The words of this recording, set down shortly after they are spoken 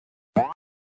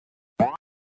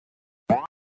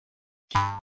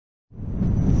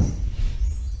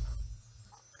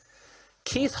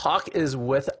Keith Hawk is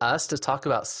with us to talk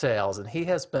about sales, and he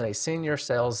has been a senior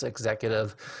sales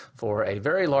executive for a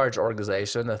very large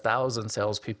organization, 1,000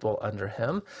 salespeople under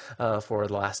him for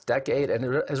the last decade,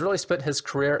 and has really spent his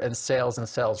career in sales and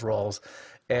sales roles.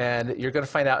 And you're going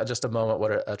to find out in just a moment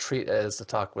what a treat it is to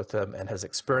talk with him and his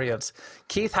experience.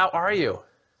 Keith, how are you?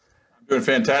 Doing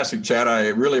fantastic, Chad. I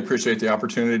really appreciate the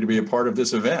opportunity to be a part of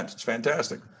this event. It's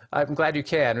fantastic. I'm glad you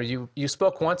can. You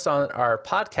spoke once on our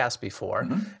podcast before,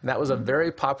 and that was a very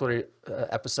popular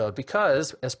episode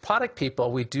because as product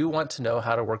people, we do want to know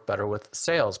how to work better with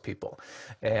salespeople.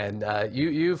 And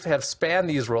you have spanned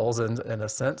these roles in a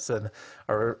sense and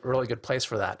are a really good place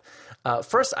for that.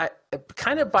 First,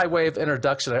 kind of by way of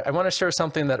introduction, I want to share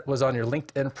something that was on your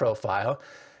LinkedIn profile.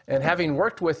 And having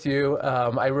worked with you,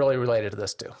 I really related to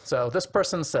this too. So this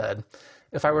person said,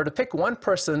 if I were to pick one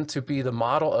person to be the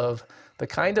model of the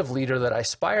kind of leader that I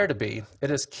aspire to be, it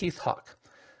is Keith Hawk.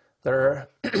 There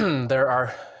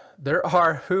are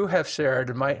others who have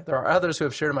shared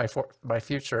my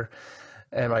future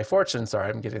and my fortune. Sorry,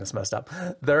 I'm getting this messed up.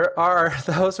 There are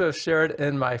those who have shared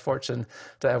in my fortune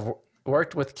to have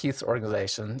worked with Keith's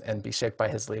organization and be shaped by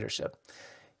his leadership.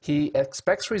 He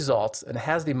expects results and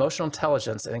has the emotional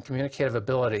intelligence and communicative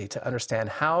ability to understand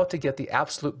how to get the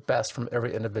absolute best from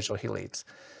every individual he leads.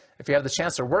 If you have the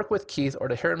chance to work with Keith or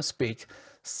to hear him speak,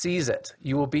 seize it.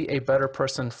 You will be a better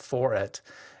person for it.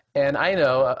 And I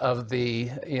know of the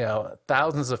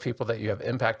thousands of people that you have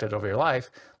impacted over your life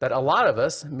that a lot of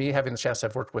us, me having the chance to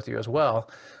have worked with you as well,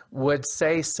 would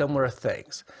say similar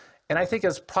things. And I think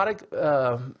as product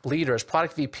leaders,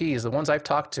 product VPs, the ones I've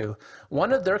talked to,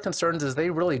 one of their concerns is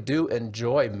they really do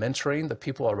enjoy mentoring the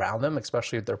people around them,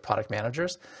 especially their product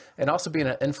managers, and also being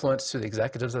an influence to the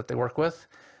executives that they work with.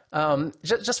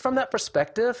 Just from that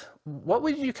perspective, what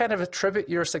would you kind of attribute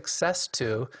your success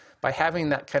to by having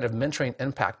that kind of mentoring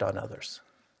impact on others?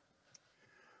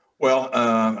 Well,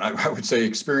 I would say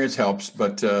experience helps,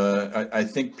 but I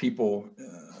think people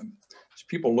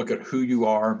look at who you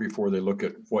are before they look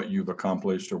at what you've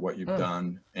accomplished or what you've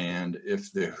done. And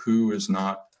if the who is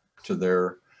not to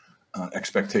their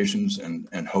expectations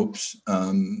and hopes,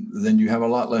 then you have a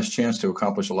lot less chance to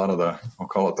accomplish a lot of I'll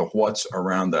call it the what's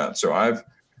around that. So I've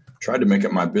tried to make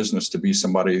it my business to be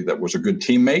somebody that was a good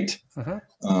teammate,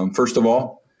 first of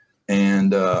all.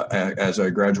 And as I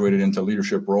graduated into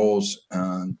leadership roles,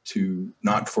 to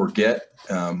not forget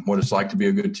what it's like to be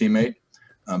a good teammate.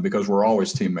 Because we're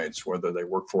always teammates, whether they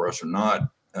work for us or not.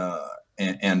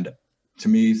 And to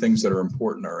me, things that are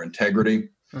important are integrity,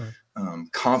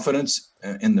 confidence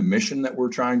in the mission that we're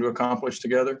trying to accomplish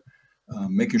together,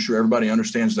 making sure everybody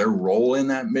understands their role in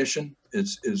that mission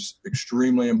is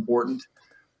extremely important.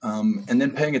 And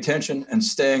then paying attention and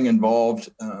staying involved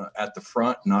at the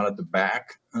front, not at the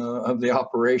back of the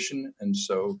operation. And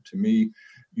so to me,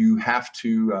 you have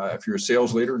to, if you're a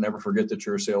sales leader, never forget that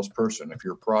you're a salesperson. If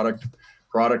you're a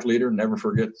product leader, never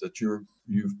forget that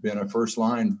you've been a first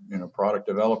line, product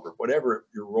developer, whatever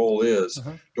your role is.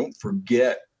 Don't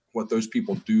forget what those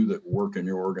people do that work in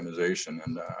your organization.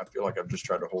 And I feel like I've just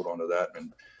tried to hold on to that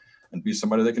and be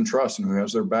somebody they can trust and who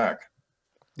has their back.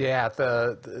 Yeah,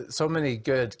 so many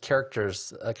good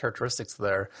characteristics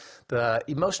there. The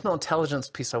emotional intelligence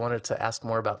piece I wanted to ask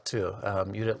more about too.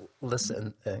 You didn't list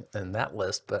in that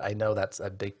list, but I know that's a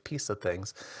big piece of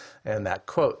things. And that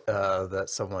quote that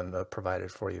someone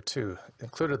provided for you too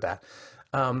included that.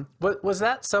 Was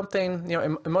that something,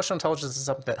 emotional intelligence is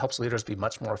something that helps leaders be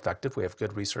much more effective. We have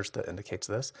good research that indicates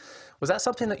this. Was that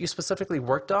something that you specifically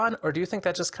worked on, or do you think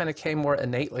that just kind of came more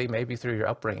innately, maybe through your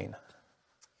upbringing?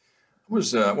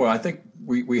 Well, I think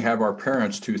we have our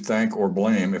parents to thank or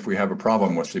blame if we have a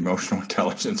problem with emotional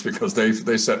intelligence, because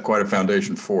they set quite a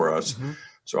foundation for us.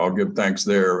 So I'll give thanks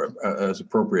there as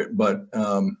appropriate. But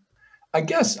I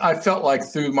guess I felt like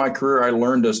through my career, I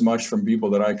learned as much from people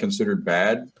that I considered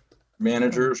bad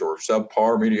managers or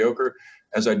subpar, mediocre,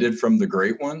 as I did from the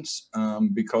great ones,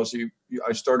 because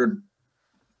I started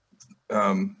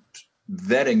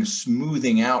vetting,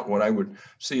 smoothing out what I would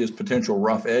see as potential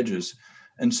rough edges.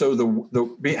 And so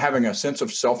having a sense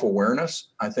of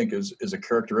self-awareness, I think, is a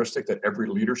characteristic that every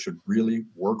leader should really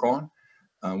work on.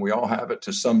 We all have it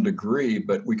to some degree,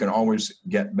 but we can always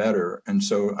get better. And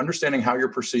so understanding how you're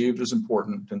perceived is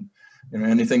important. And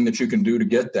anything that you can do to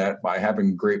get that by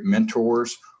having great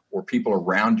mentors or people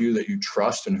around you that you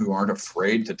trust and who aren't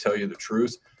afraid to tell you the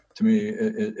truth, to me,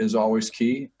 is always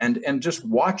key. And just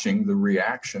watching the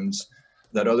reactions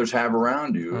that others have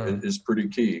around you is pretty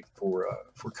key for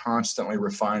constantly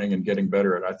refining and getting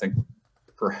better at, I think,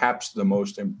 perhaps the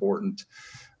most important,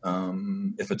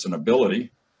 if it's an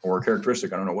ability or a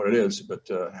characteristic, I don't know what it is, but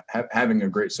having a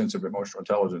great sense of emotional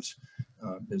intelligence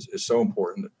is so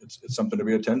important. It's something to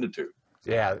be attended to.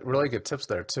 Yeah, really good tips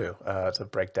there too, to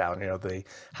break down, the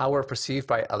how we're perceived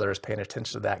by others, paying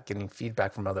attention to that, getting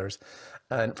feedback from others.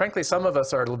 And frankly, some of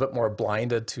us are a little bit more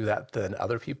blinded to that than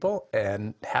other people,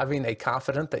 and having a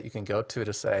confidant that you can go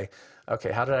to say,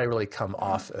 okay, how did I really come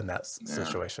off in that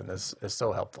situation is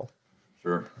so helpful.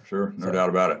 Sure. No doubt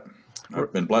about it.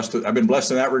 I've been blessed in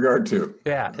that regard too.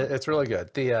 Yeah, it's really good.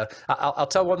 I'll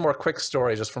tell one more quick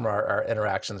story just from our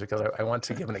interactions, because I want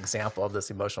to give an example of this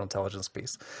emotional intelligence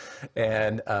piece.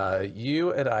 And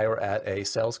you and I were at a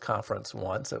sales conference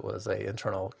once. It was an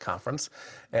internal conference,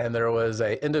 and there was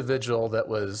an individual that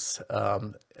was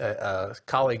a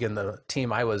colleague in the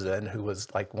team I was in, who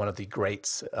was like one of the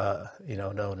greats,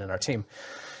 known in our team.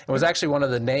 It was actually one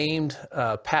of the named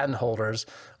patent holders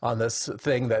on this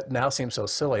thing that now seems so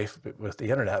silly with the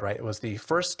internet, right? It was the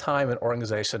first time an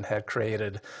organization had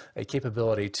created a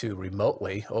capability to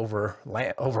remotely over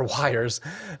wires,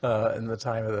 in the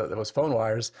time that was phone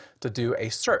wires, to do a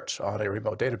search on a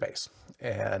remote database.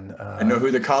 And I know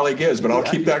who the colleague is, but I'll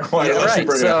keep that quiet. Yeah, right.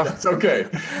 So, that's okay.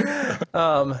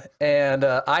 And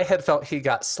I had felt he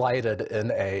got slighted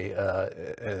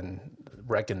in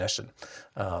recognition.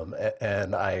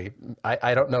 And I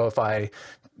don't know if I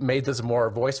made this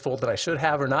more voiceful than I should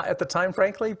have or not at the time,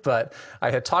 frankly, but I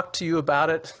had talked to you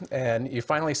about it, and you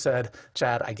finally said,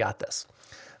 Chad, I got this.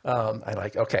 I'm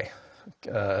like, okay,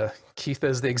 Keith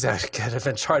is the executive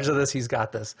in charge of this. He's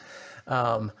got this.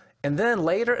 And then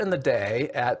later in the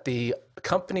day at the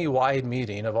company-wide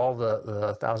meeting of all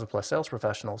the 1,000+ sales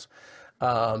professionals,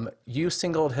 you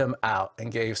singled him out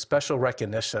and gave special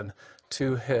recognition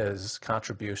to his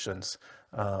contributions.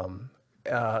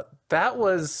 That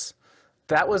was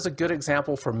a good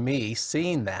example for me,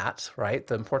 seeing that, right?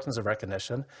 The importance of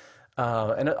recognition.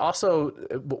 And it also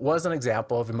was an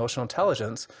example of emotional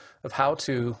intelligence, of how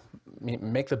to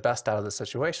make the best out of the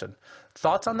situation.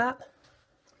 Thoughts on that?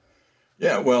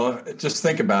 Yeah, well, just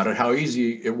think about it, how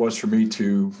easy it was for me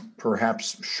to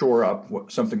perhaps shore up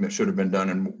something that should have been done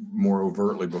and more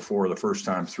overtly before the first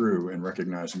time through, in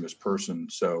recognizing this person.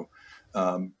 So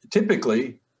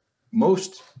typically,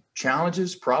 most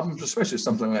challenges, problems, especially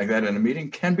something like that in a meeting,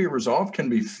 can be resolved, can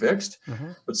be fixed.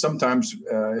 Mm-hmm. But sometimes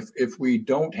if we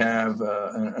don't have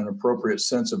an appropriate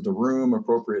sense of the room,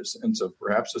 appropriate sense of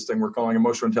perhaps this thing we're calling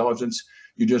emotional intelligence,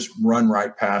 you just run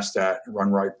right past that, run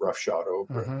right roughshod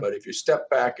over it. But if you step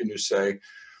back and you say,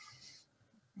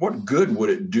 what good would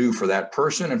it do for that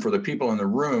person and for the people in the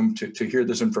room to hear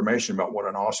this information about what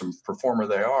an awesome performer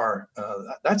they are?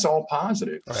 That's all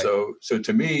positive. Right. So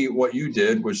to me, what you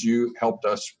did was you helped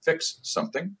us fix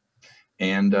something.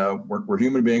 And we're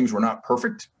human beings. We're not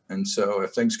perfect. And so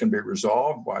if things can be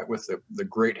resolved with the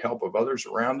great help of others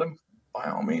around them, by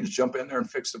all means, jump in there and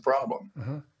fix the problem.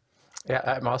 Mm-hmm. Yeah,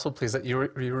 I'm also pleased that you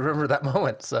remember that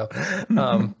moment. So,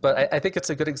 but I think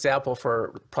it's a good example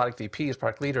for product VPs,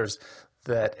 product leaders,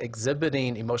 that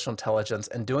exhibiting emotional intelligence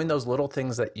and doing those little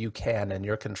things that you can in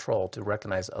your control to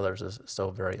recognize others is so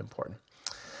very important.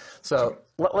 So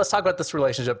let's talk about this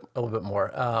relationship a little bit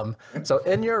more. So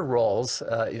in your roles,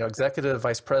 executive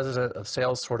vice president of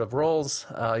sales sort of roles,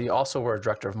 you also were a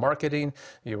director of marketing,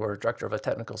 you were a director of a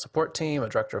technical support team, a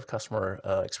director of customer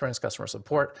experience, customer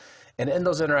support. And in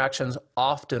those interactions,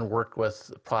 often worked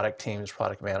with product teams,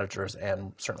 product managers,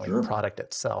 and certainly product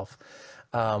itself.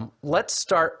 Let's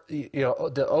start,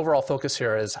 the overall focus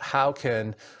here is how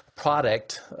can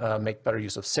product make better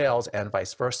use of sales and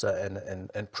vice versa,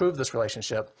 and improve this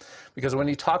relationship. Because when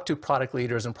you talk to product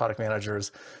leaders and product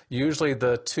managers, usually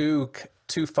the two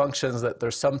functions that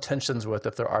there's some tensions with,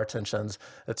 if there are tensions,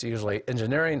 it's usually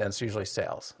engineering and it's usually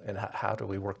sales. And how do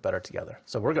we work better together?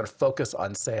 So we're going to focus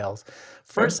on sales.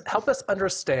 First, help us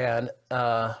understand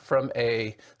from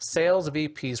a sales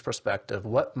VP's perspective,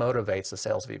 what motivates a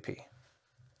sales VP?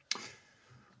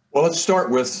 Well, let's start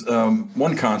with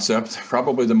one concept.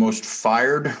 Probably the most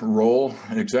fired role,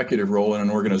 an executive role in an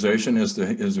organization, is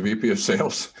the VP of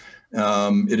sales.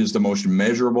 It is the most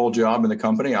measurable job in the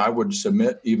company. I would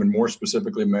submit even more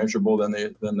specifically measurable than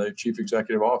the chief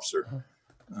executive officer.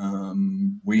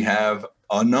 We have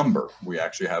a number. We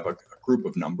actually have a group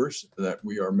of numbers that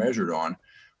we are measured on.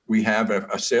 We have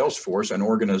a sales force, an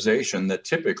organization that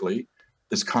typically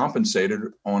is compensated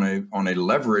on a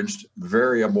leveraged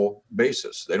variable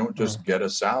basis. They don't just get a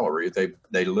salary.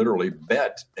 They literally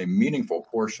bet a meaningful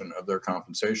portion of their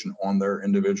compensation on their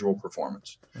individual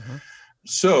performance.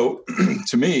 So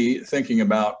to me, thinking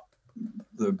about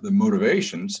the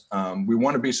motivations, we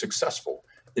want to be successful.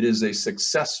 It is a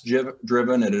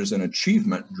success-driven, it is an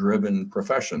achievement-driven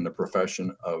profession, the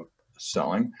profession of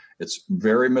selling. It's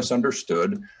very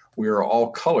misunderstood. we are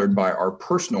all colored by our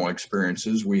personal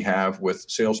experiences we have with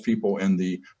salespeople in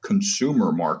the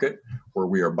consumer market, where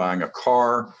we are buying a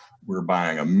car, we're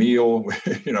buying a meal,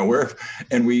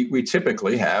 and we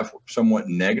typically have somewhat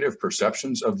negative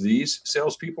perceptions of these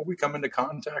salespeople we come into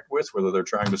contact with, whether they're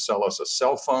trying to sell us a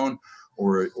cell phone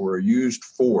or a used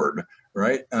Ford,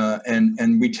 right?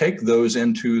 And we take those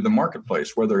into the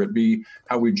marketplace, whether it be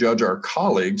how we judge our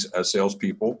colleagues as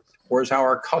salespeople or as how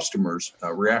our customers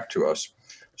react to us.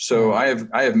 So I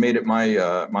have made it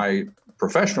my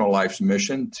professional life's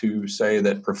mission to say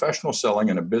that professional selling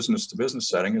in a business-to-business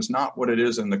setting is not what it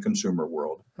is in the consumer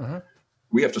world.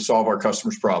 We have to solve our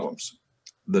customers' problems.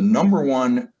 The number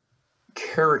one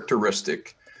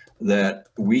characteristic that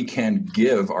we can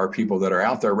give our people that are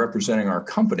out there representing our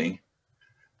company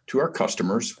to our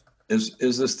customers is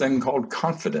this thing called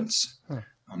confidence.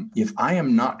 If I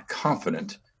am not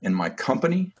confident in my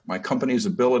company's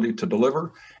ability to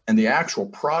deliver, and the actual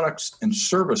products and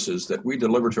services that we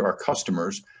deliver to our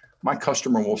customers, my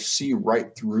customer will see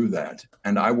right through that,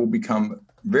 and I will become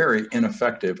very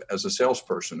ineffective as a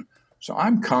salesperson. So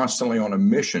I'm constantly on a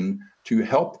mission to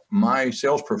help my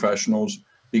sales professionals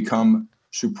become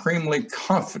supremely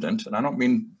confident, and I don't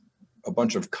mean a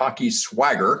bunch of cocky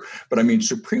swagger, but I mean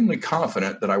supremely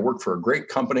confident that I work for a great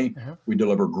company, we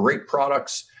deliver great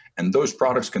products, and those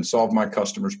products can solve my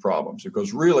customers' problems,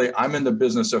 because really I'm in the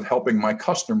business of helping my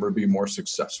customer be more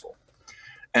successful.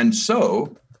 And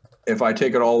so if I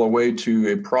take it all the way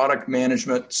to a product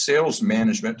management, sales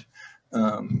management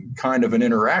kind of an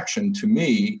interaction, to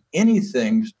me,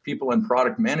 anything people in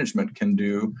product management can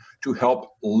do to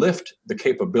help lift the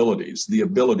capabilities, the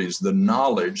abilities, the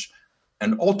knowledge,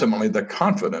 and ultimately the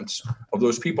confidence of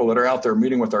those people that are out there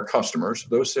meeting with our customers,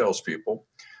 those salespeople,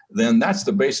 then that's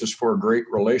the basis for a great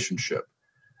relationship.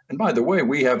 And by the way,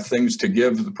 we have things to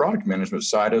give the product management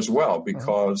side as well,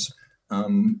 because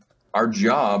our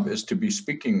job is to be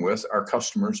speaking with our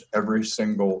customers every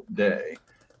single day.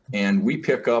 And we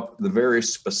pick up the very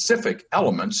specific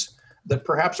elements that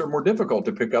perhaps are more difficult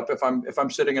to pick up if I'm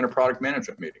sitting in a product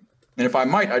management meeting. And if I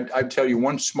might, I'd tell you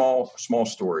one small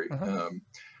story.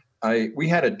 We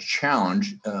had a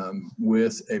challenge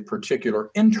with a particular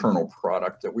internal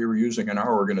product that we were using in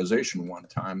our organization one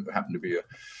time. It happened to be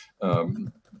a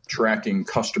tracking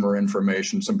customer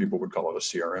information. Some people would call it a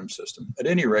CRM system. At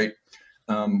any rate,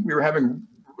 we were having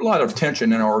a lot of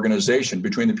tension in our organization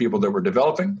between the people that were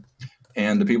developing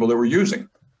and the people that were using.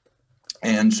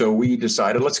 And so we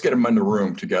decided, let's get them in the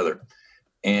room together.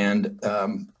 And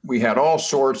we had all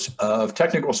sorts of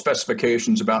technical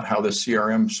specifications about how the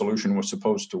CRM solution was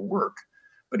supposed to work,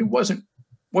 but it wasn't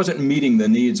meeting the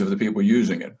needs of the people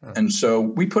using it. And so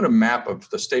we put a map of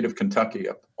the state of Kentucky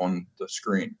up on the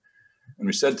screen. And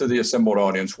we said to the assembled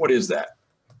audience, what is that?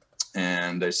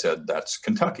 And they said, that's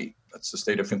Kentucky. That's the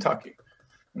state of Kentucky.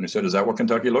 And they said, is that what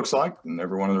Kentucky looks like? And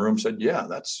everyone in the room said, yeah,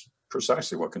 that's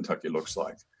precisely what Kentucky looks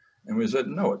like. And we said,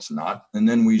 no, it's not. And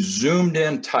then we zoomed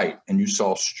in tight, and you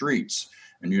saw streets,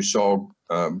 and you saw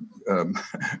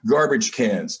garbage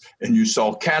cans, and you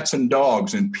saw cats and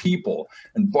dogs and people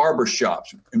and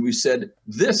barbershops. And we said,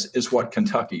 this is what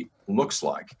Kentucky looks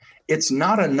like. It's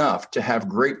not enough to have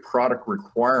great product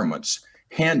requirements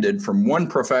handed from one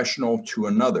professional to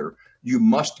another. You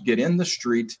must get in the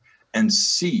street and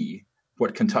see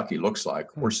what Kentucky looks like.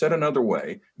 Or said another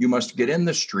way, you must get in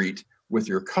the street with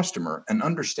your customer and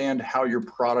understand how your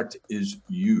product is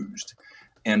used.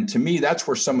 And to me, that's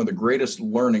where some of the greatest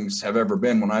learnings have ever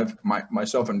been. When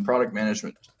myself and product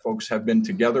management folks have been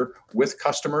together with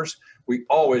customers, we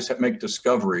always make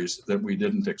discoveries that we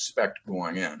didn't expect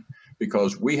going in,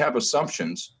 because we have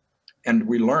assumptions, and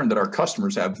we learn that our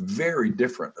customers have very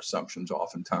different assumptions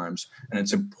oftentimes. And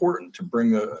it's important to bring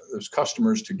those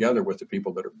customers together with the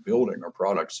people that are building our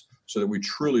products so that we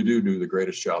truly do the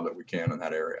greatest job that we can in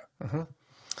that area.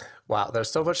 Wow,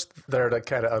 there's so much there to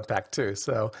kind of unpack too.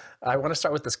 So I want to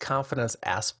start with this confidence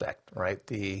aspect, right?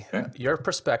 Your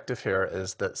perspective here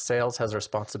is that sales has a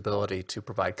responsibility to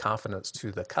provide confidence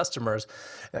to the customers.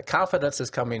 That confidence is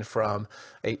coming from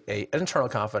a internal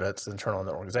confidence, internal in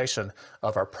the organization,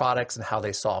 of our products and how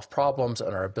they solve problems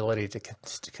and our ability to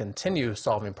continue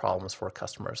solving problems for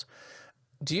customers.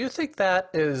 Do you think that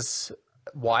is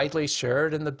widely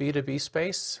shared in the B2B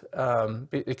space?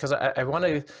 Because I want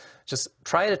to just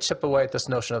try to chip away at this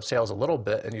notion of sales a little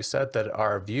bit. And you said that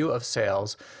our view of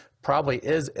sales probably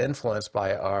is influenced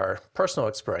by our personal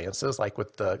experiences, like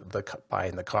with the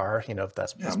buying the car, if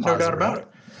that's no doubt about it.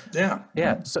 Yeah.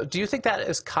 Yeah. So do you think that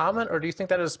is common, or do you think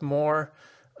that is more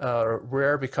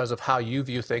rare because of how you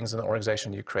view things in the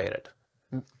organization you created?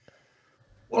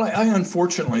 Well, I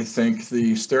unfortunately think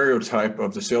the stereotype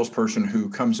of the salesperson who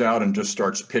comes out and just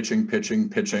starts pitching,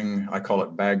 I call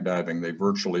it bag diving. They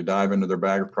virtually dive into their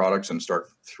bag of products and start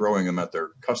throwing them at their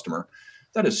customer.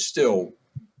 That is still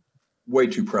way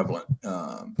too prevalent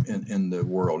in the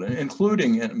world,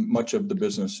 including in much of the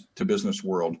business to business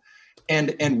world.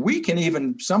 And we can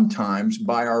even sometimes,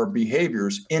 by our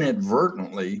behaviors,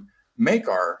 inadvertently make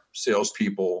our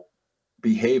salespeople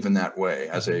behave in that way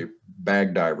as a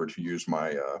bag diver, to use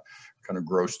my kind of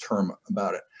gross term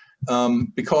about it,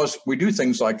 because we do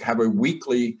things like have a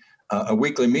weekly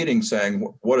meeting saying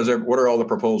what are all the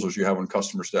proposals you have on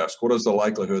customers' desk? What is the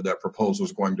likelihood that proposal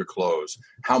is going to close?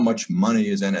 How much money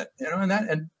is in it?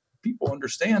 And people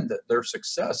understand that their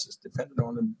success is dependent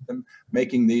on them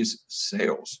making these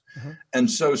sales. Mm-hmm. And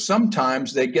so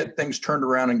sometimes they get things turned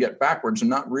around and get backwards and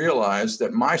not realize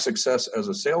that my success as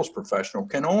a sales professional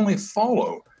can only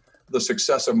follow the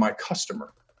success of my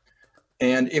customer.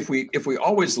 And if we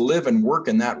always live and work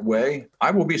in that way, I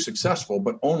will be successful,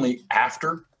 but only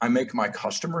after I make my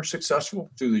customer successful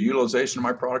through the utilization of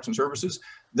my products and services,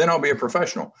 then I'll be a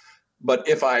professional. But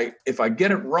if I get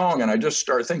it wrong and I just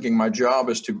start thinking my job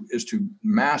is to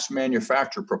mass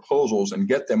manufacture proposals and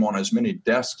get them on as many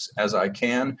desks as I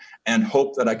can and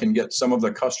hope that I can get some of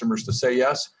the customers to say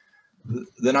yes,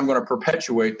 then I'm going to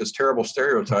perpetuate this terrible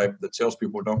stereotype that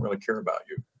salespeople don't really care about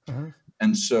you. Mm-hmm.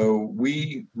 And so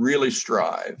we really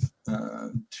strive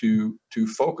to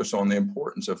focus on the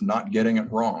importance of not getting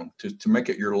it wrong, to make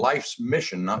it your life's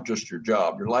mission, not just your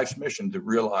job, your life's mission, to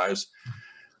realize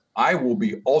I will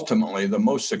be ultimately the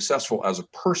most successful as a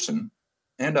person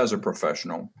and as a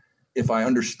professional if I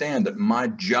understand that my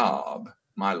job,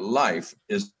 my life,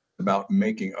 is about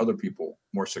making other people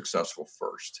more successful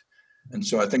first. And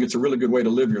so I think it's a really good way to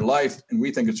live your life, and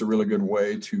we think it's a really good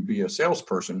way to be a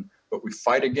salesperson, but we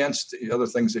fight against the other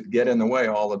things that get in the way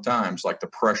all the times, like the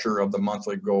pressure of the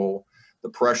monthly goal, the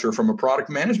pressure from a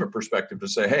product management perspective to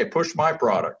say, hey, push my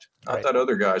product, not that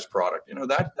other guy's product.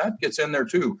 That gets in there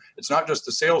too. It's not just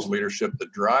the sales leadership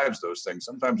that drives those things.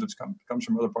 Sometimes it comes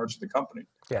from other parts of the company.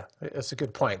 Yeah, it's a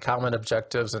good point. Common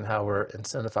objectives and how we're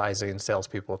incentivizing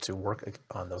salespeople to work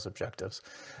on those objectives.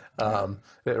 It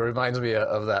reminds me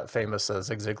of that famous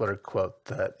Zig Ziglar quote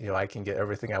that, I can get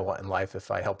everything I want in life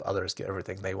if I help others get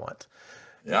everything they want.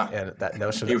 Yeah, and that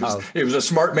notion he was a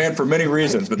smart man for many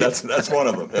reasons, but that's one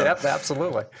of them. Yeah. Yep,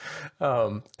 absolutely.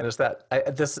 And it's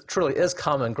this truly is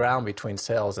common ground between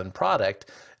sales and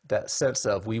product. That sense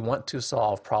of we want to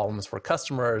solve problems for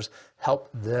customers,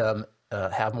 help them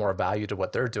have more value to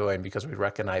what they're doing because we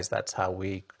recognize that's how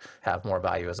we have more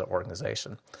value as an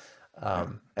organization.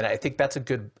 And I think that's a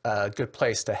good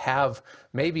place to have.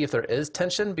 Maybe if there is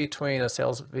tension between a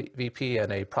sales VP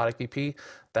and a product VP,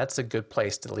 that's a good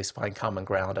place to at least find common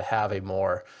ground to have a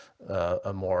more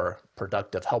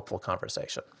productive, helpful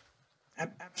conversation.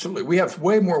 Absolutely. We have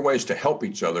way more ways to help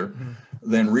each other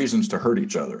than reasons to hurt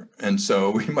each other. And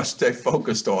so we must stay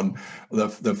focused on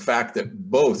the fact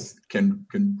that both can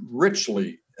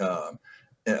richly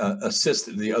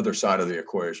assist the other side of the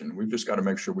equation. We've just got to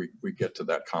make sure we get to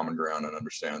that common ground and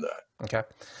understand that. Okay.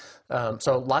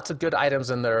 So lots of good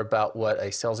items in there about what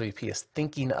a sales VP is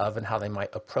thinking of and how they might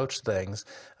approach things.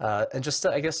 And just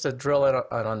to drill in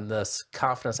on this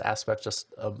confidence aspect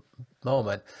just a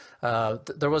moment,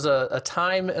 there was a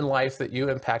time in life that you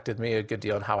impacted me a good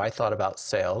deal on how I thought about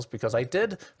sales, because I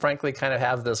did frankly kind of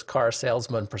have this car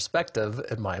salesman perspective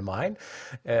in my mind.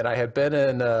 And I had been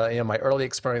in, my early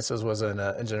experiences was in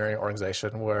an engineering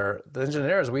organization where the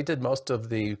engineers, we did most of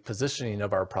the positioning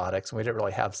of our products and we didn't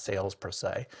really have sales per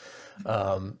se.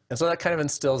 And so that kind of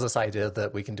instills this idea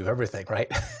that we can do everything,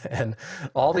 right? And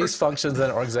all these functions in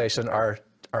an organization are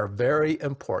very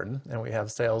important, and we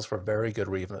have sales for very good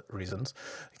reasons,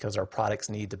 because our products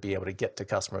need to be able to get to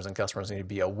customers, and customers need to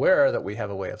be aware that we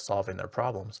have a way of solving their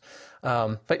problems.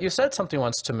 But you said something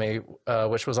once to me,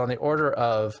 which was on the order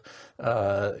of,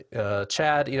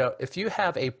 Chad, if you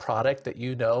have a product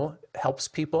that helps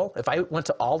people, if I went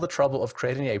to all the trouble of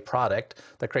creating a product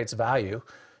that creates value,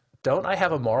 don't I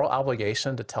have a moral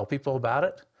obligation to tell people about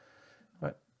it?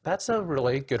 That's a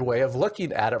really good way of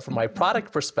looking at it from my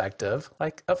product perspective.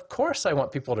 Like, of course I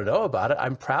want people to know about it.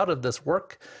 I'm proud of this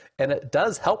work and it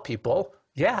does help people.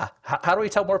 Yeah. How do we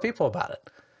tell more people about it?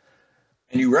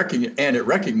 And it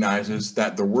recognizes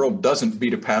that the world doesn't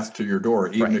beat a path to your door,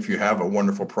 even if you have a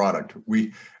wonderful product.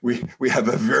 We have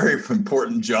a very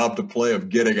important job to play of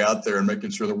getting out there and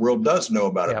making sure the world does know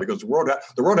about it, because the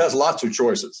world has lots of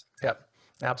choices. Yep.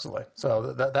 Absolutely.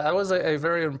 So that was a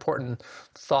very important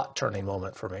thought-turning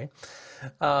moment for me.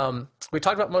 We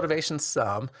talked about motivation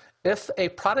some, if a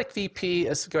product VP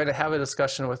is going to have a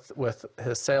discussion with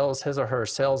his or her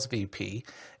sales VP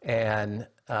and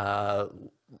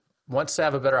wants to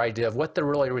have a better idea of what they're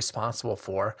really responsible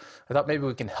for, I thought maybe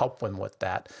we can help them with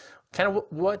that. Kind of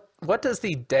what does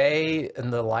the day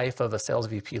in the life of a sales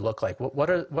VP look like?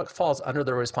 What falls under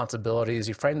their responsibilities?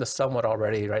 You framed this somewhat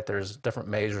already, right? There's different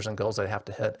measures and goals they have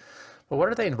to hit, but what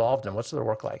are they involved in? What's their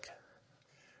work like?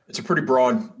 It's a pretty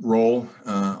broad role.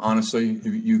 Honestly,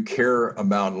 you care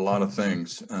about a lot of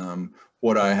things.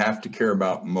 What I have to care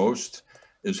about most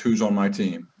is who's on my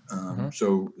team.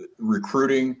 So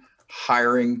recruiting,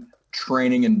 hiring,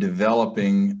 training, and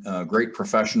developing great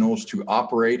professionals to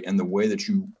operate in the way that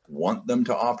you want them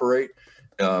to operate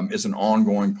is an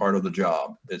ongoing part of the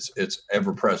job. It's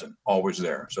ever present, always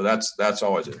there. So that's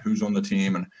always it. Who's on the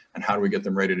team and how do we get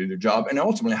them ready to do their job? And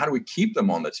ultimately, how do we keep them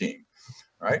on the team?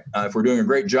 Right? If we're doing a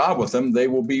great job with them, they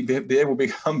will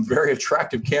become very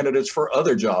attractive candidates for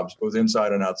other jobs, both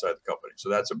inside and outside the company. So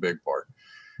that's a big part.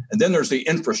 And then there's the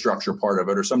infrastructure part of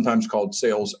it, or sometimes called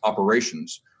sales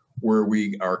operations, where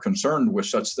we are concerned with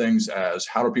such things as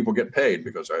how do people get paid?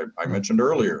 Because I mentioned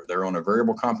earlier, they're on a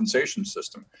variable compensation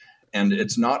system. And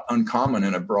it's not uncommon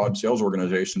in a broad sales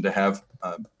organization to have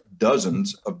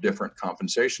dozens of different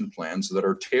compensation plans that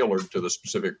are tailored to the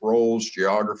specific roles,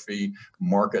 geography,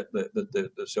 market that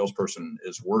the salesperson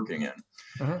is working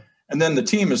in. And then the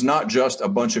team is not just a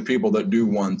bunch of people that do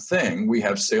one thing. We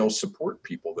have sales support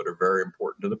people that are very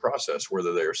important to the process,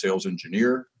 whether they are sales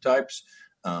engineer types,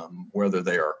 whether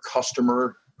they are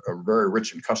very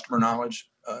rich in customer knowledge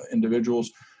individuals,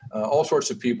 all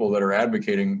sorts of people that are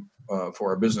advocating for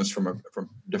our business from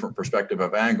different perspective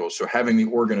of angles. So having the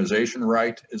organization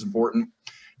right is important.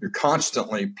 You're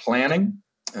constantly planning.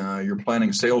 You're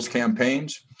planning sales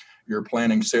campaigns. You're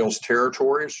planning sales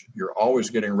territories. You're always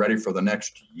getting ready for the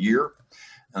next year.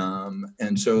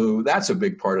 And so that's a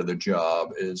big part of the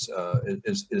job is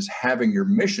having your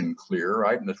mission clear,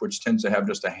 right? And which tends to have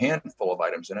just a handful of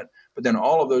items in it. But then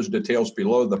all of those details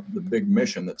below the big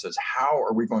mission that says, how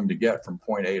are we going to get from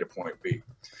point A to point B?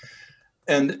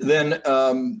 And then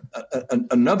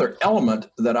another element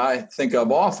that I think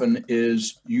of often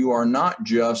is you are not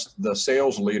just the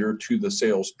sales leader to the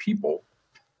salespeople.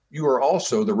 You are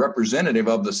also the representative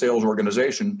of the sales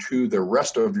organization to the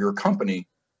rest of your company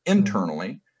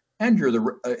internally, and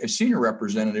you're a senior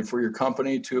representative for your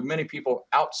company to many people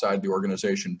outside the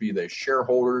organization, be they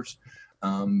shareholders,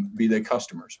 be they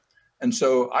customers. And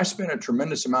so I spent a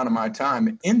tremendous amount of my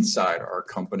time inside our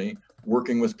company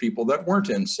working with people that weren't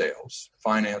in sales,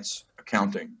 finance,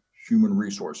 accounting, human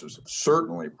resources,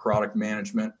 certainly product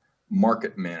management,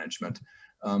 market management,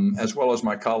 as well as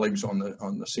my colleagues on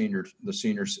the senior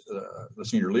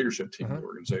leadership team of the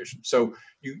organization. So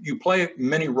you play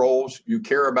many roles, you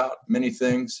care about many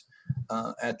things.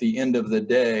 At the end of the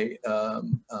day,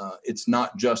 it's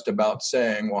not just about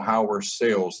saying, well, how were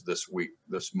sales this week,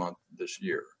 this month, this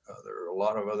year? There are a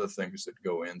lot of other things that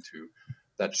go into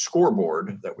that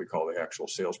scoreboard that we call the actual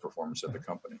sales performance of the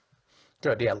company.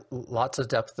 Good. Yeah, lots of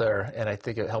depth there. And I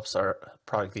think it helps our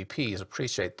product VPs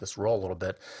appreciate this role a little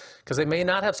bit because they may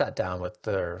not have sat down with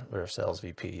their sales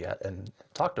VP yet and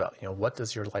talked about, what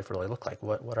does your life really look like?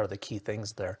 What are the key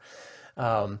things there?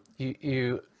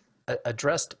 You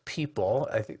addressed people.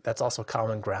 I think that's also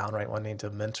common ground, right? Wanting to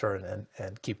mentor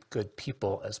and keep good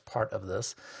people as part of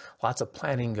this. Lots of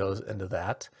planning goes into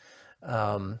that.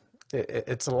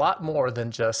 It's a lot more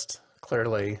than just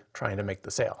clearly trying to make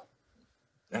the sale.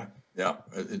 Yeah.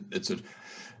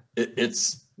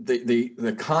 It's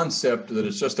the concept that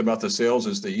it's just about the sales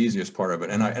is the easiest part of it.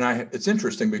 And it's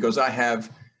interesting because I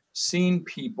have seen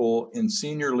people in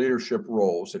senior leadership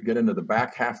roles that get into the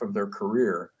back half of their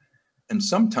career. And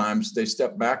sometimes they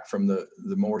step back from the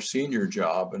more senior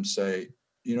job and say,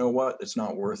 you know what, it's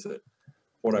not worth it.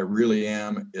 What I really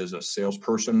am is a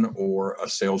salesperson or a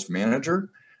sales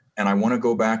manager. And I want to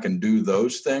go back and do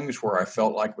those things where I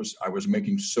felt like I was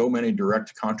making so many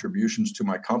direct contributions to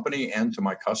my company and to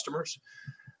my customers,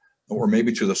 or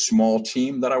maybe to the small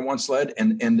team that I once led.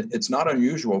 And it's not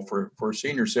unusual for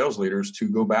senior sales leaders to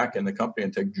go back in the company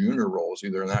and take junior roles,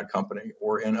 either in that company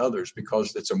or in others,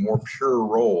 because it's a more pure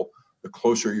role the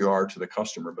closer you are to the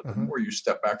customer. But the more you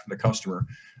step back from the customer,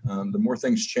 the more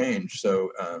things change.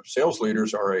 So sales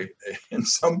leaders are in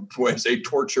some ways a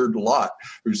tortured lot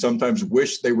who sometimes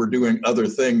wish they were doing other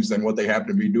things than what they happen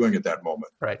to be doing at that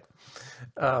moment. Right.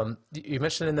 You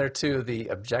mentioned in there too the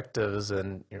objectives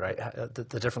and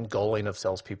the different goaling of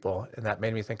salespeople, and that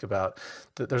made me think about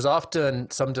that. There's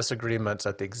often some disagreements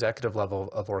at the executive level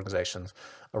of organizations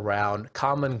around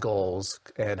common goals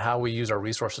and how we use our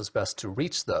resources best to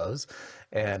reach those.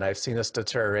 And I've seen this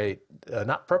deteriorate,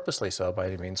 not purposely so by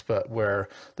any means, but where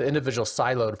the individual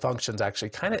siloed functions actually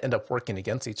kind of end up working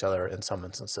against each other in some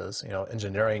instances. You know,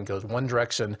 engineering goes one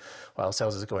direction while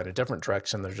sales is going a different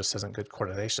direction. There just isn't good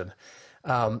coordination.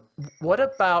 What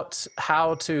about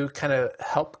how to kind of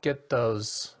help get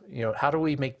those, you know, how do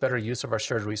we make better use of our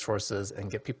shared resources and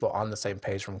get people on the same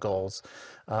page from goals?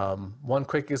 One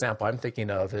quick example I'm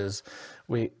thinking of is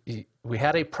we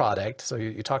had a product. So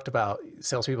you talked about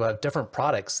salespeople have different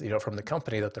products, you know, from the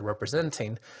company that they're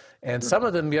representing, and some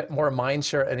of them get more mind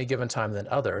share at any given time than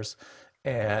others.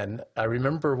 And I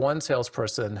remember one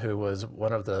salesperson who was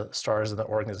one of the stars in the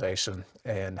organization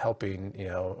and helping, you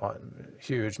know, on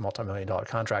huge multi-million-dollar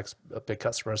contracts, big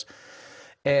customers.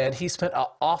 And he spent an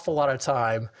awful lot of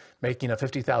time making a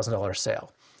 $50,000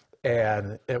 sale.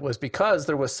 And it was because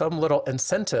there was some little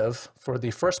incentive for the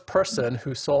first person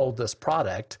who sold this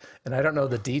product. And I don't know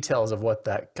the details of what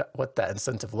that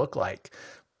incentive looked like,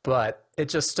 but it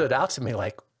just stood out to me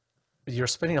like, you're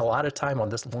spending a lot of time on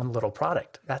this one little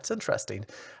product. That's interesting.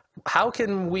 How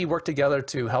can we work together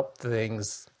to help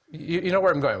things? You know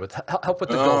where I'm going with help with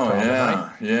the goal problem,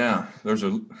 right? Yeah. There's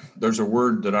a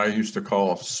word that I used to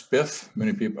call spiff.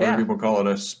 Other people call it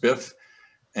a spiff.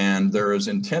 And there is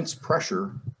intense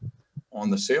pressure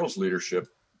on the sales leadership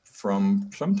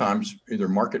from sometimes either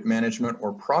market management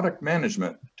or product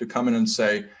management to come in and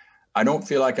say, I don't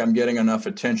feel like I'm getting enough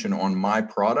attention on my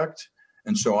product.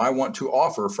 And so I want to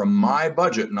offer from my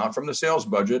budget, not from the sales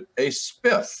budget, a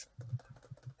spiff.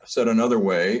 Said another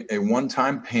way, a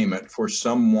one-time payment for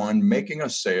someone making a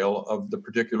sale of the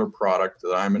particular product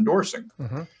that I'm endorsing.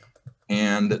 Mm-hmm.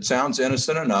 And it sounds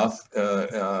innocent enough.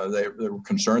 They're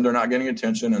concerned they're not getting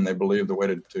attention, and they believe the way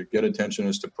to get attention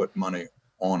is to put money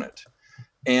on it.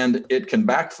 And it can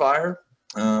backfire.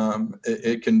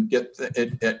 It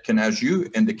can, as you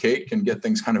indicate, can get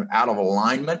things kind of out of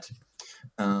alignment.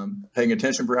 Paying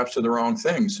attention perhaps to the wrong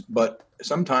things, but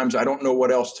sometimes I don't know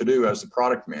what else to do as the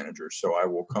product manager. So I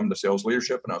will come to sales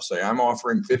leadership and I'll say, I'm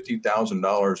offering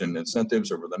 $50,000 in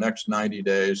incentives over the next 90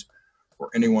 days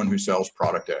for anyone who sells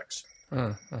product X.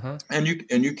 Mm-hmm.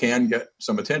 And you can get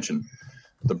some attention.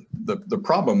 The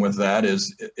problem with that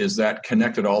is that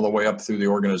connected all the way up through the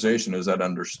organization? Is that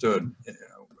understood? You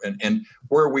know, and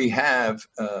where we have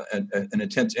an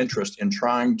intense interest in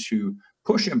trying to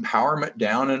push empowerment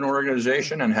down in an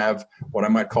organization and have what I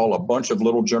might call a bunch of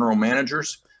little general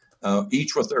managers,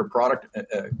 each with their product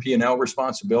P&L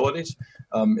responsibilities,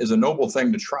 is a noble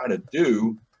thing to try to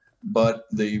do. But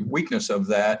the weakness of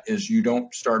that is you're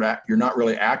not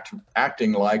really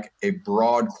acting like a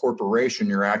broad corporation.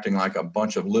 You're acting like a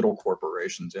bunch of little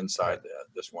corporations inside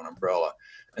this one umbrella.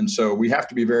 And so we have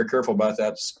to be very careful about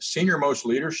that. Senior most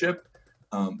leadership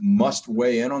must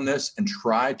weigh in on this and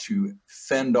try to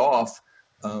fend off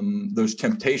those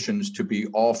temptations to be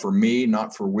all for me,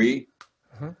 not for we.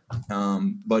 Mm-hmm.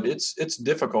 But it's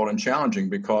difficult and challenging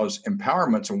because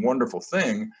empowerment's a wonderful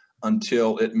thing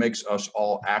until it makes us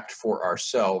all act for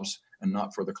ourselves and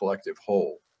not for the collective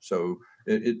whole. So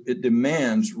it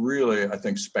demands really, I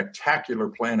think, spectacular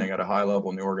planning at a high level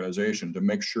in the organization to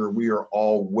make sure we are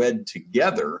all wed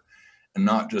together and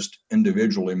not just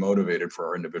individually motivated for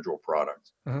our individual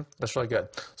products. Mm-hmm. That's really good.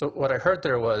 So what I heard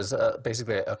there was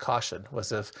basically a caution,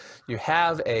 was if you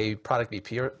have a product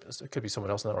VP, or it could be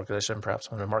someone else in the organization, perhaps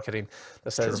someone in marketing,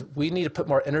 that says, sure, we need to put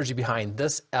more energy behind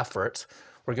this effort.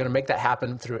 We're going to make that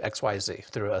happen through XYZ,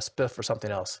 through a spiff or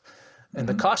something else. And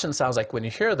mm-hmm. the caution sounds like when you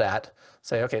hear that,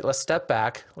 say, okay, let's step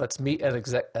back. Let's meet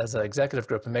as an executive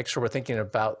group and make sure we're thinking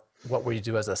about what we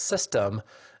do as a system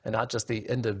and not just the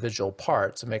individual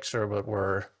parts, and make sure that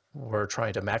we're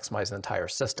trying to maximize the entire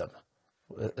system.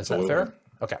 Is Absolutely. That fair?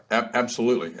 Okay.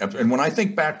 Absolutely. And when I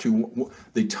think back to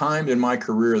the time in my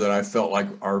career that I felt like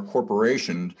our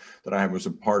corporation that I was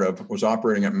a part of was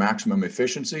operating at maximum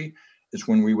efficiency, is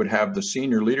when we would have the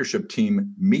senior leadership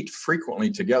team meet frequently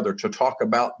together to talk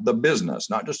about the business,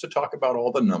 not just to talk about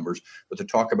all the numbers, but to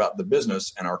talk about the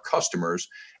business and our customers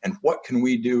and what can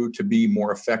we do to be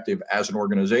more effective as an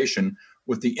organization,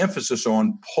 with the emphasis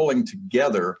on pulling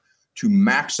together to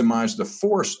maximize the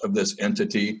force of this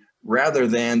entity rather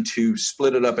than to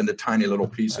split it up into tiny little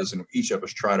pieces and each of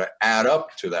us try to add up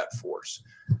to that force.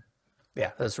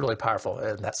 Yeah, that's really powerful.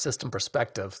 And that system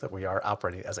perspective that we are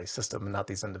operating as a system and not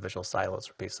these individual silos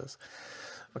or pieces.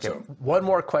 Okay, so, one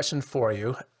more question for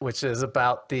you, which is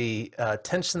about the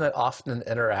tension that often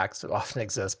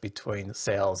exists between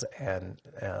sales and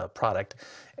product.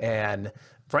 And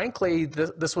frankly,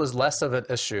 this was less of an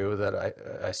issue that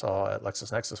I saw at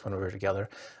LexisNexis when we were together.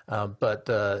 But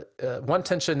one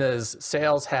tension is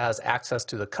sales has access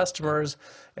to the customers,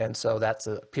 and so that's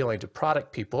appealing to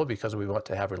product people because we want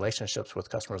to have relationships with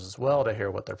customers as well to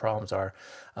hear what their problems are.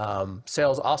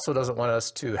 Sales also doesn't want us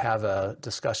to have a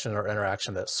discussion or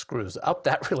interaction that screws up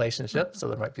that relationship, so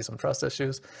there might be some trust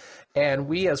issues. And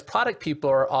we as product people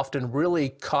are often really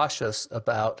cautious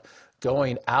about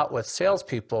going out with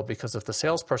salespeople because if the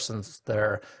salesperson's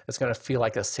there, it's going to feel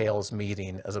like a sales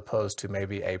meeting as opposed to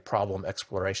maybe a problem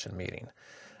exploration meeting.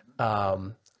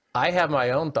 I have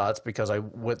my own thoughts because I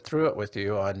went through it with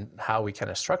you on how we kind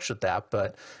of structured that,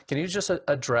 but can you just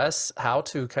address how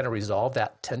to kind of resolve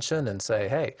that tension and say,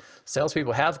 hey,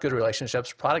 salespeople have good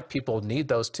relationships, product people need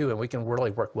those too, and we can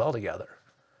really work well together?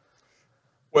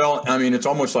 Well, I mean, it's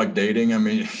almost like dating. I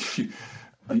mean,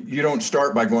 you don't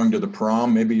start by going to the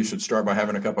prom. Maybe you should start by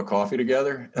having a cup of coffee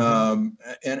together.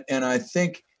 And I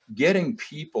think getting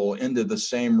people into the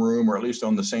same room or at least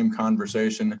on the same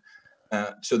conversation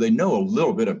so they know a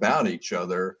little bit about each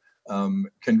other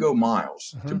can go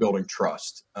miles to building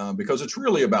trust because it's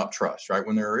really about trust, right?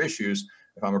 When there are issues,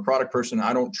 if I'm a product person,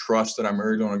 I don't trust that I'm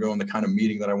really going to go in the kind of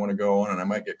meeting that I want to go on, and I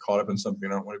might get caught up in something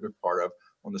I don't want to be part of.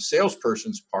 On the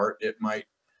salesperson's part, it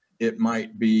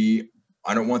might be,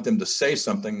 I don't want them to say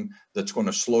something that's going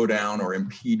to slow down or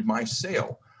impede my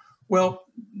sale. Well,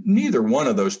 neither one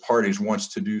of those parties wants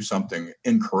to do something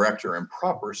incorrect or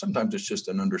improper. Sometimes it's just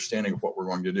an understanding of what we're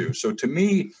going to do. So to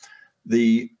me,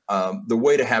 the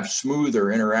way to have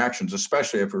smoother interactions,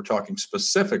 especially if we're talking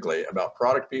specifically about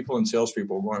product people and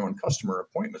salespeople going on customer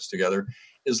appointments together,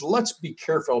 is let's be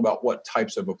careful about what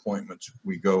types of appointments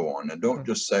we go on. And don't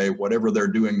just say whatever they're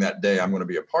doing that day, I'm going to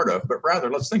be a part of, but rather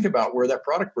let's think about where that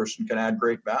product person can add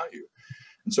great value.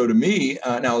 And so to me,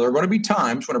 now there are going to be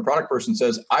times when a product person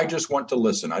says, I just want to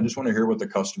listen. I just want to hear what the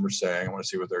customer's saying. I want to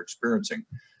see what they're experiencing.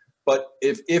 But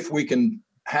if we can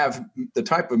have the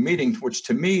type of meeting, which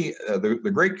to me,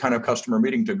 the great kind of customer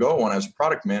meeting to go on as a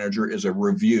product manager is a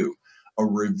review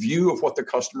of what the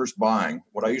customer's buying,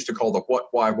 what I used to call the what,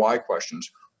 why questions.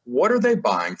 What are they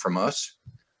buying from us?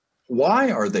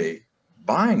 Why are they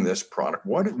buying this product?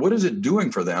 What is it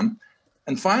doing for them?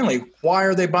 And finally, why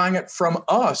are they buying it from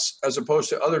us as opposed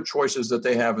to other choices that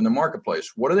they have in the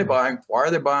marketplace? What are they buying? Why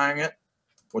are they buying it?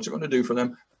 What's it going to do for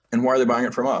them? And why are they buying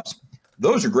it from us?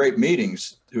 Those are great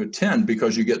meetings to attend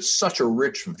because you get such a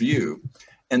rich view.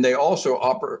 And they also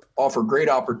offer great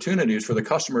opportunities for the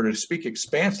customer to speak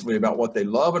expansively about what they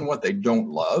love and what they don't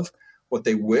love, what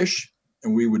they wish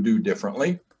and we would do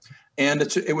differently. And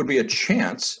it would be a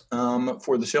chance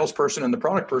for the salesperson and the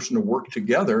product person to work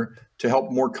together to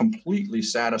help more completely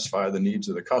satisfy the needs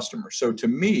of the customer. So to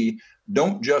me,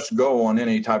 don't just go on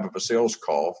any type of a sales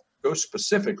call. Go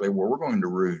specifically where we're going to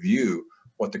review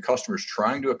what the customer is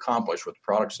trying to accomplish with the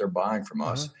products they're buying from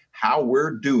us, how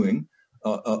we're doing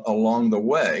along the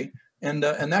way. And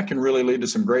that can really lead to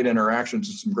some great interactions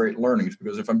and some great learnings.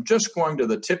 Because if I'm just going to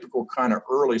the typical kind of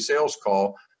early sales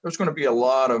call, there's going to be a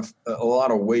lot of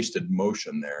wasted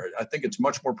motion there. I think it's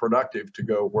much more productive to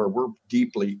go where we're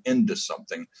deeply into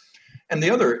something. And the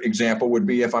other example would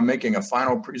be if I'm making a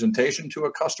final presentation to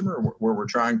a customer where we're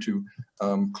trying to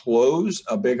close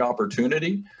a big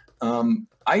opportunity.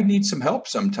 I need some help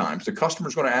sometimes. The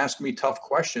customer's going to ask me tough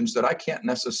questions that I can't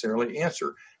necessarily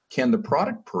answer. Can the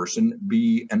product person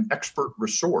be an expert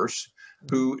resource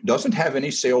who doesn't have any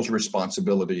sales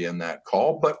responsibility in that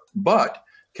call, but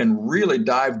can really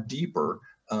dive deeper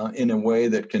in a way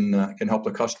that can help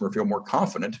the customer feel more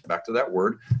confident, back to that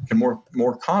word,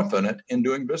 more confident in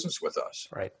doing business with us.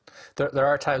 Right. There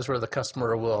are times where the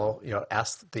customer will,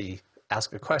 ask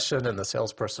a question and the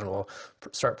salesperson will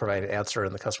start providing an answer,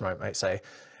 and the customer might say,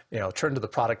 turn to the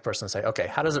product person and say, okay,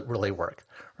 how does it really work?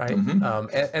 Right.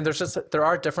 And there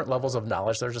are different levels of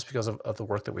knowledge there just because of the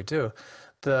work that we do.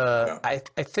 I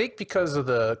think because of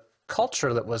the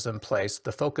culture that was in place,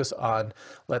 the focus on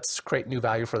let's create new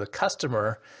value for the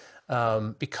customer,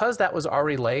 because that was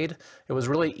already laid, it was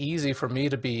really easy for me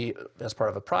to be, as part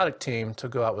of a product team, to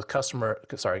go out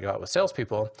with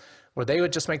salespeople, where they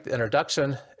would just make the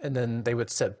introduction and then they would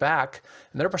sit back.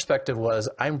 And their perspective was,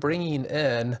 I'm bringing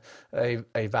in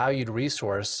a valued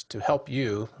resource to help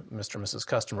you, Mr. and Mrs.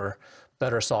 Customer,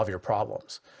 better solve your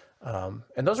problems. And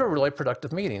those were really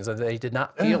productive meetings, and they did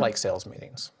not feel like sales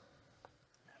meetings.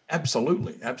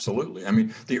 Absolutely. Absolutely. I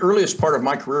mean, the earliest part of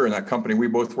my career in that company we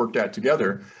both worked at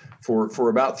together for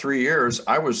about 3 years,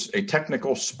 I was a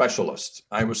technical specialist.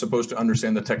 I was supposed to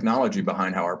understand the technology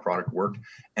behind how our product worked.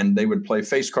 And they would play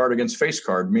face card against face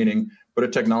card, meaning put a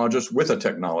technologist with a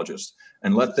technologist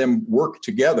and let them work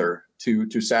together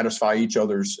to satisfy each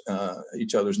other's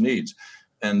needs.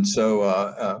 And so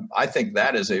I think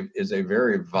that is a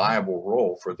very viable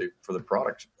role for the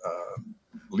product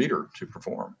leader to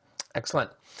perform.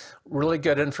 Excellent. Really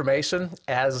good information.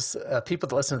 As people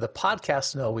that listen to the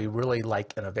podcast know, we really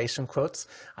like innovation quotes.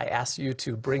 I asked you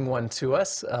to bring one to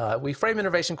us. We frame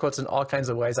innovation quotes in all kinds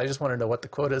of ways. I just want to know what the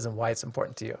quote is and why it's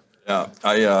important to you. Yeah,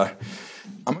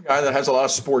 I'm a guy that has a lot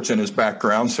of sports in his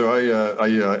background, so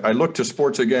I look to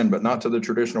sports again, but not to the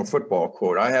traditional football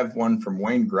quote. I have one from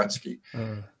Wayne Gretzky,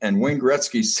 and Wayne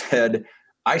Gretzky said,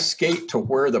 "I skate to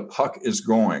where the puck is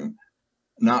going,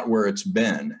 not where it's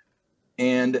been."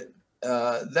 And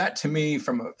that to me,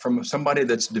 from somebody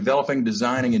that's developing,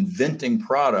 designing, inventing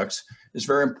products, is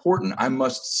very important. I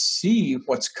must see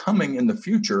what's coming in the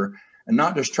future and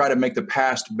not just try to make the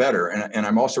past better. And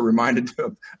I'm also reminded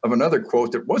of another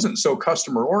quote that wasn't so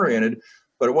customer oriented,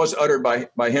 but it was uttered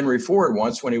by Henry Ford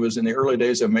once when he was in the early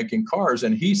days of making cars.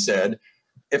 And he said,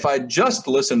 "If I just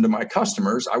listened to my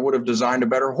customers, I would have designed a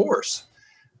better horse."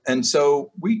 And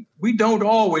so we don't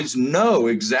always know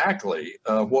exactly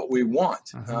what we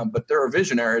want, but there are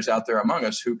visionaries out there among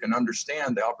us who can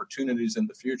understand the opportunities in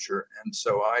the future. And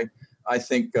so I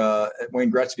think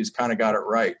Wayne Gretzky's kind of got it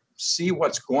right. See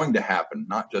what's going to happen,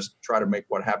 not just try to make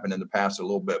what happened in the past a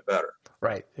little bit better.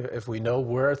 Right. If we know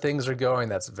where things are going,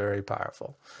 that's very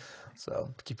powerful.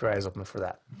 So keep your eyes open for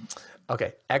that.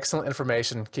 Okay, excellent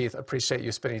information, Keith. Appreciate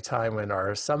you spending time in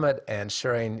our summit and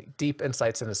sharing deep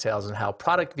insights into sales and how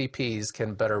product VPs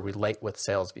can better relate with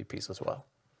sales VPs as well.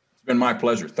 It's been my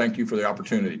pleasure. Thank you for the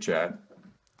opportunity, Chad.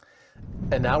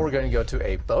 And now we're going to go to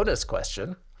a bonus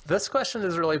question. This question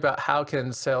is really about how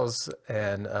can sales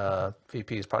and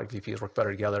VPs, product VPs work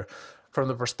better together from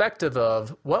the perspective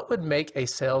of what would make a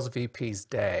sales VP's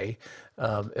day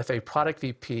if a product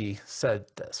VP said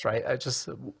this, right?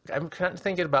 I'm kind of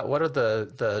thinking about what are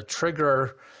the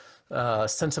trigger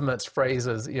sentiments,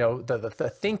 phrases,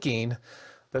 the thinking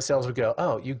that sales would go,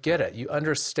 "Oh, you get it. You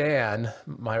understand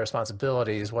my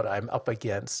responsibilities, what I'm up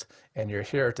against, and you're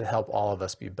here to help all of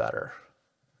us be better."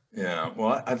 Yeah,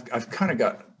 well, I've kind of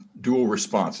got dual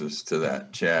responses to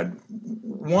that, Chad.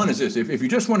 One is this: if you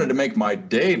just wanted to make my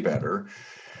day better,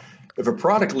 if a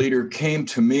product leader came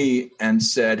to me and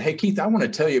said, "Hey, Keith, I want to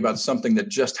tell you about something that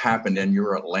just happened in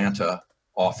your Atlanta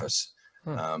office.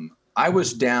 I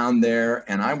was down there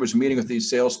and I was meeting with these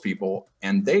salespeople,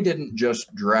 and they didn't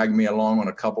just drag me along on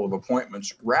a couple of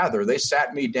appointments. Rather, they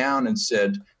sat me down and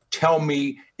said, 'Tell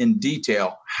me in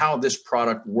detail how this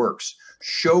product works.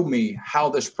 Show me how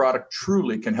this product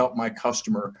truly can help my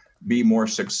customer be more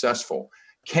successful.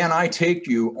 Can I take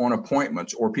you on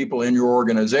appointments, or people in your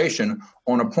organization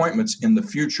on appointments in the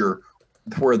future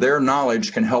where their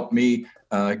knowledge can help me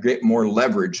get more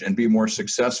leverage and be more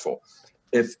successful?'"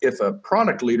 If a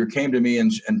product leader came to me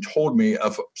and told me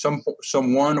of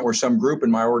someone or some group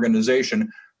in my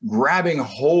organization, grabbing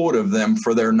hold of them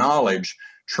for their knowledge,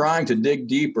 trying to dig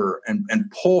deeper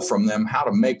and pull from them how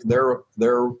to make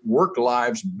their work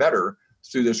lives better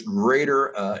through this greater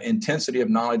intensity of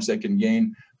knowledge they can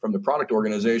gain from the product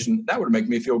organization, that would make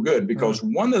me feel good. Because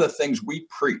one of the things we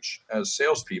preach as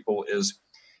salespeople is,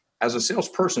 as a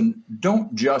salesperson,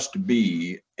 don't just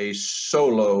be a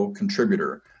solo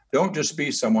contributor. Don't just be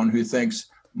someone who thinks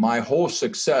my whole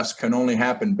success can only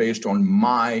happen based on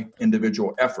my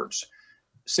individual efforts.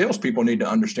 Salespeople need to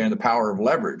understand the power of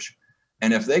leverage.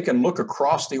 And if they can look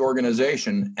across the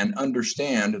organization and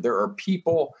understand there are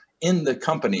people in the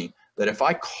company that if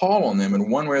I call on them in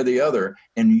one way or the other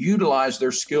and utilize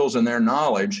their skills and their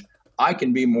knowledge, I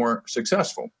can be more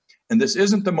successful. And this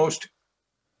isn't the most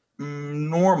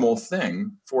normal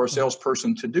thing for a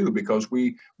salesperson to do, because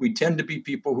we tend to be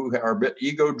people who are a bit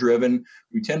ego driven.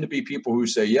 We tend to be people who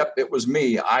say, "Yep, it was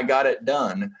me. I got it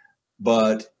done."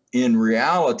 But in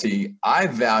reality, I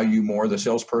value more the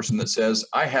salesperson that says,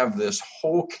 "I have this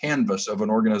whole canvas of an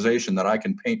organization that I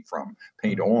can paint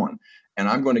on. And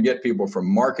I'm going to get people from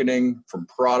marketing, from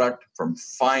product, from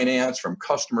finance, from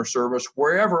customer service,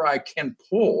 wherever I can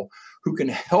pull, who can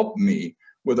help me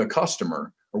with a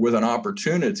customer or with an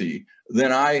opportunity."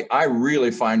 Then I really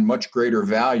find much greater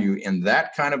value in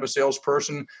that kind of a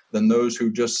salesperson than those who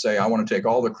just say, "I want to take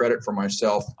all the credit for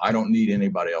myself. I don't need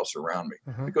anybody else around me."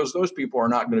 Because those people are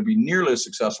not going to be nearly as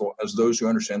successful as those who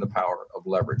understand the power of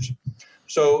leverage.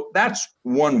 So that's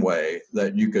one way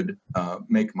that you could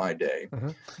make my day.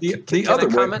 Can Other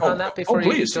I comment way, on that before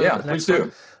please, you go to the please next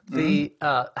one? do.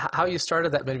 How you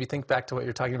started that made me think back to what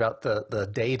you're talking about, the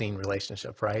dating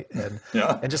relationship, right? And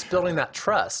just building that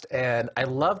trust. And I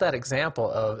love that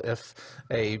example of if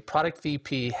a product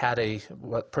VP had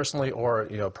personally, or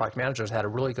product managers had a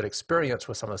really good experience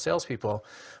with some of the salespeople,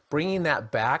 bringing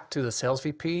that back to the sales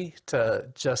VP to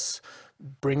just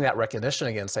bring that recognition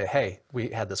again, say, hey, we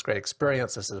had this great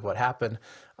experience, this is what happened.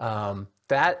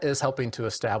 That is helping to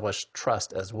establish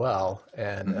trust as well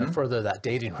and further that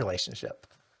dating relationship.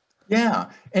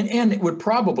 Yeah, and it would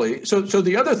probably so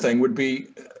the other thing would be,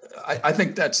 I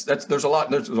think that's there's a lot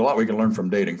we can learn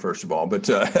from dating, first of all, but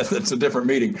that's a different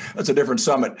meeting, that's a different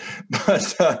summit.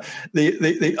 But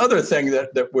the other thing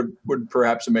that would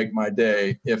perhaps make my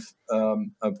day if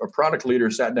a product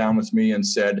leader sat down with me and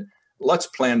said, let's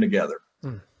plan together.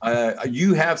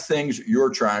 You have things you're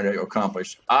trying to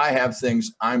accomplish. I have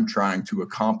things I'm trying to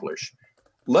accomplish.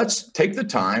 Let's take the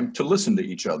time to listen to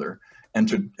each other and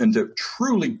to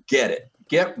truly get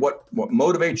what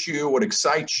motivates you, what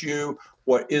excites you,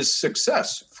 what is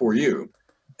success for you.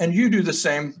 And you do the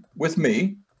same with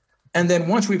me. And then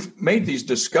once we've made these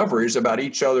discoveries about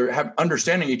each other,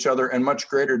 understanding each other in much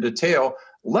greater detail,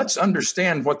 let's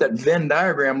understand what that Venn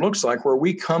diagram looks like, where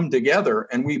we come together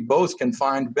and we both can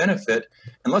find benefit,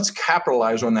 and let's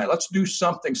capitalize on that. Let's do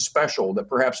something special that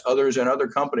perhaps others in other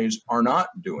companies are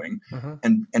not doing,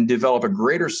 and develop a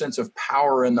greater sense of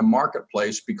power in the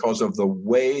marketplace because of the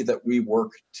way that we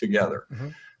work together.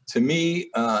 To me,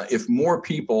 if more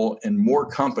people and more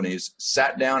companies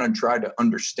sat down and tried to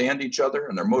understand each other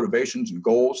and their motivations and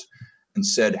goals and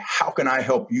said, how can I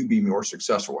help you be more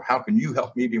successful? How can you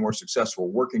help me be more successful?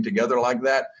 Working together like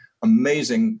that,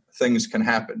 amazing things can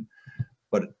happen.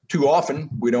 But too often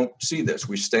we don't see this.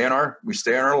 We stay in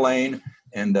our lane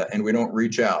and we don't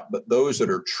reach out. But those that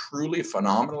are truly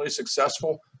phenomenally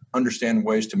successful understand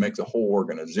ways to make the whole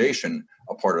organization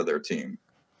a part of their team.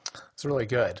 It's really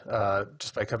good,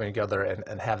 just by coming together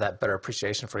and have that better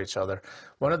appreciation for each other.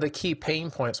 One of the key pain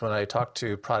points when I talk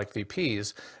to product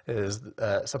VPs is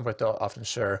something they'll often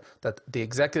share, that the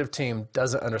executive team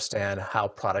doesn't understand how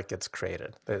product gets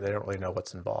created. They don't really know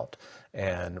what's involved.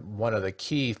 And one of the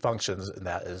key functions in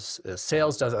that is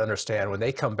sales doesn't understand when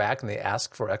they come back and they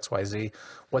ask for XYZ,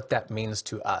 what that means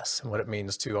to us and what it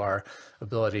means to our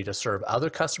ability to serve other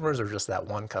customers or just that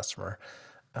one customer.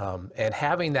 And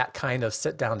having that kind of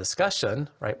sit-down discussion,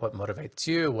 right? What motivates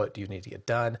you? What do you need to get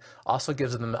done? Also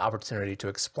gives them the opportunity to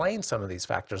explain some of these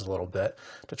factors a little bit,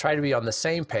 to try to be on the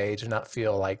same page and not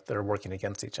feel like they're working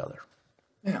against each other.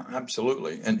 Yeah,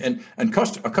 absolutely. And a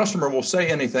customer will say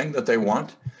anything that they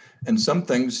want. And some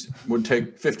things would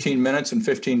take 15 minutes and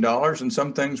 $15, and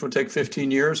some things would take 15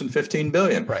 years and 15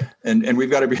 billion. Right. And we've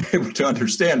got to be able to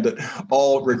understand that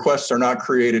all requests are not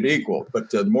created equal. But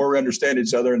the more we understand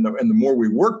each other and the more we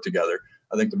work together,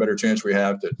 I think the better chance we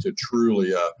have to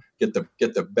truly get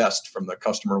the best from the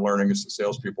customer learning as the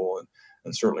salespeople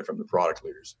and certainly from the product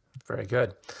leaders. Very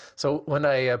good. So when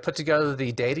I put together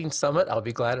the dating summit, I'll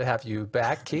be glad to have you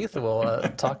back, Keith. We'll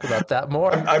talk about that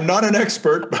more. I'm not an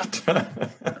expert, but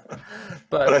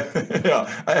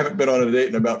I haven't been on a date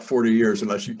in about 40 years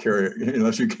unless you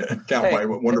count my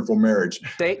wonderful marriage.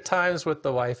 Date times with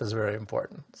the wife is very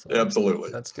important. So absolutely.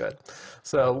 That's good.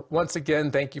 So once again,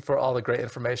 thank you for all the great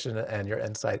information and your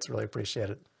insights. Really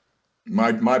appreciate it.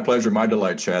 My pleasure, my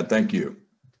delight, Chad. Thank you.